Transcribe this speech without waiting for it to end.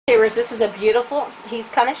Viewers, this is a beautiful, he's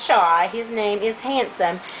kind of shy, his name is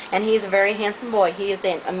Hansom, and he's a very handsome boy. He is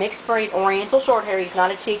a mixed breed Oriental Shorthair. He's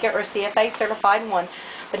not a Chica or CFA certified one,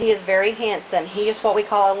 but he is very handsome. He is what we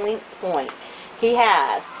call a lynx point. He's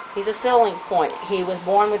a still lynx point. He was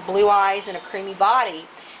born with blue eyes and a creamy body,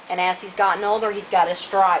 and as he's gotten older, he's got his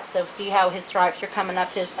stripes. So see how his stripes are coming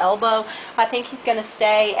up his elbow? I think he's going to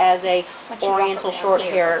stay as a Oriental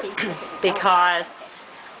Shorthair because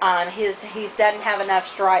he doesn't have enough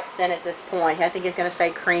stripes in at this point. I think he's going to stay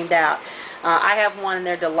creamed out. I have one, and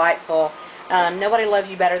they're delightful. Nobody loves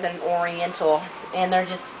you better than an Oriental, and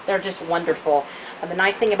they're just wonderful. The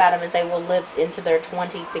nice thing about them is they will live into their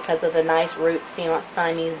 20s because of the nice root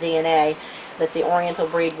Siamese DNA that the Oriental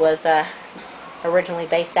breed was originally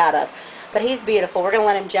based out of. But he's beautiful. We're going to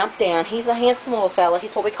let him jump down. He's a handsome little fella. He's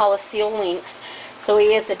what we call a steel lynx. So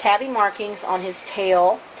he has the tabby markings on his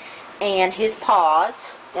tail and his paws,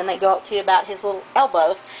 and they go up to about his little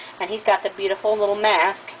elbows, and he's got the beautiful little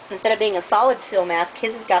mask. Instead of being a solid steel mask,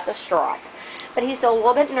 his has got the stripe. But he's a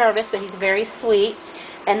little bit nervous, but he's very sweet,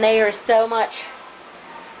 and they are so much.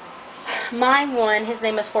 My one, his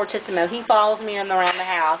name is Fortissimo. He follows me around the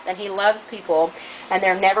house, and he loves people, and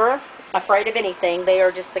they're never afraid of anything. They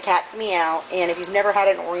are just the cat's meow, and if you've never had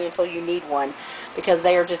an Oriental, you need one, because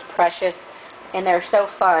they are just precious, and they're so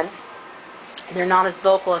fun. They're not as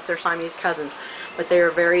vocal as their Siamese cousins, but they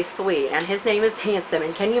are very sweet. And his name is Hansom.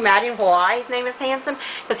 And can you imagine why his name is Hansom?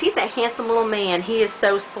 Because he's a handsome little man. He is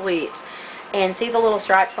so sweet. And see the little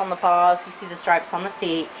stripes on the paws. You see the stripes on the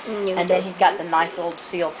feet. And then he's got the nice little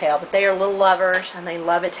seal tail. But they are little lovers, and they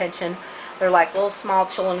love attention. They're like little small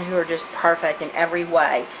children who are just perfect in every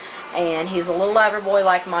way. And he's a little lover boy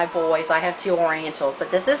like my boys. I have 2 Orientals. But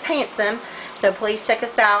this is Hansom. So please check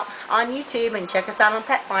us out on YouTube and check us out on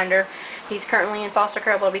Pet Finder. He's currently in foster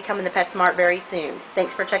care. Will be coming to PetSmart very soon.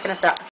 Thanks for checking us out.